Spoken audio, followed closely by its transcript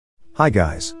Hi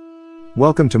guys.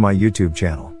 Welcome to my YouTube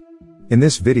channel. In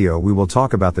this video we will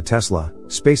talk about the Tesla,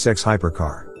 SpaceX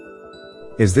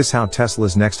hypercar. Is this how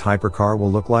Tesla's next hypercar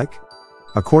will look like?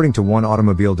 According to one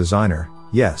automobile designer,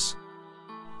 yes.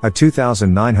 A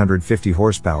 2,950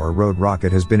 horsepower road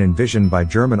rocket has been envisioned by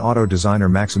German auto designer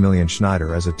Maximilian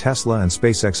Schneider as a Tesla and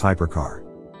SpaceX hypercar.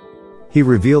 He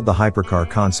revealed the hypercar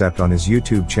concept on his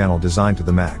YouTube channel Designed to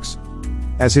the Max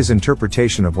as his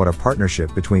interpretation of what a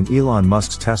partnership between Elon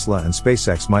Musk's Tesla and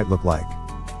SpaceX might look like.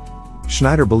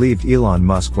 Schneider believed Elon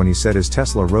Musk when he said his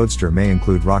Tesla Roadster may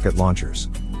include rocket launchers.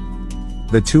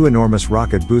 The two enormous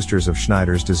rocket boosters of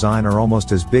Schneider's design are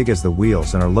almost as big as the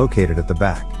wheels and are located at the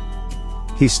back.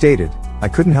 He stated, "I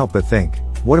couldn't help but think,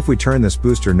 what if we turn this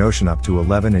booster notion up to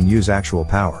 11 and use actual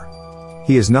power?"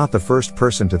 He is not the first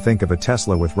person to think of a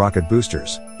Tesla with rocket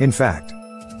boosters. In fact,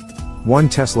 one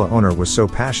Tesla owner was so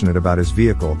passionate about his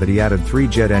vehicle that he added 3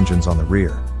 jet engines on the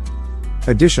rear.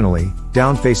 Additionally,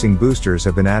 down-facing boosters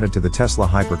have been added to the Tesla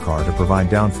hypercar to provide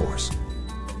downforce.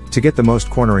 To get the most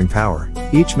cornering power,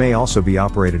 each may also be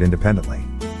operated independently.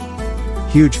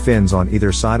 Huge fins on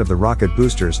either side of the rocket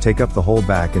boosters take up the whole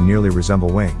back and nearly resemble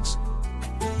wings.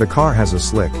 The car has a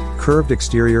slick, curved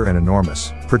exterior and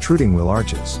enormous, protruding wheel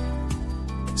arches.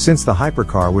 Since the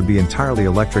hypercar would be entirely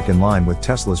electric in line with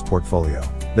Tesla's portfolio,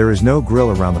 there is no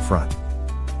grille around the front.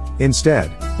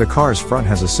 Instead, the car's front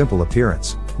has a simple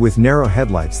appearance, with narrow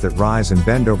headlights that rise and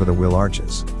bend over the wheel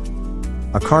arches.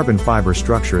 A carbon fiber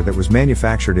structure that was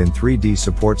manufactured in 3D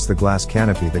supports the glass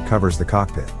canopy that covers the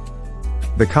cockpit.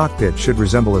 The cockpit should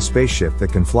resemble a spaceship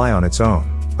that can fly on its own,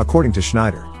 according to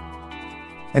Schneider.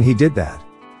 And he did that.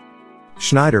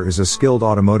 Schneider is a skilled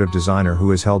automotive designer who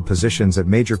has held positions at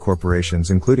major corporations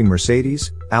including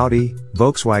Mercedes, Audi,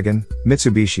 Volkswagen,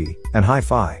 Mitsubishi, and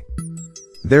Hi-Fi.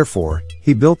 Therefore,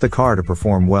 he built the car to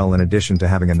perform well in addition to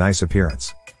having a nice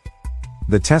appearance.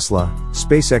 The Tesla,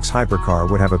 SpaceX hypercar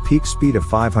would have a peak speed of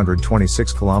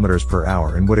 526 km per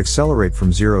hour and would accelerate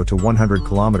from 0 to 100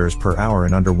 km per hour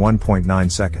in under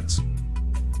 1.9 seconds.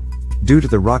 Due to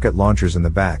the rocket launchers in the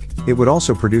back, it would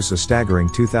also produce a staggering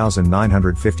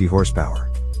 2,950 horsepower.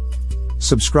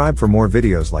 Subscribe for more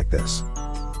videos like this.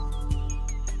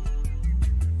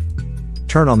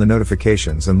 Turn on the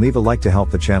notifications and leave a like to help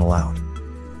the channel out.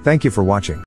 Thank you for watching.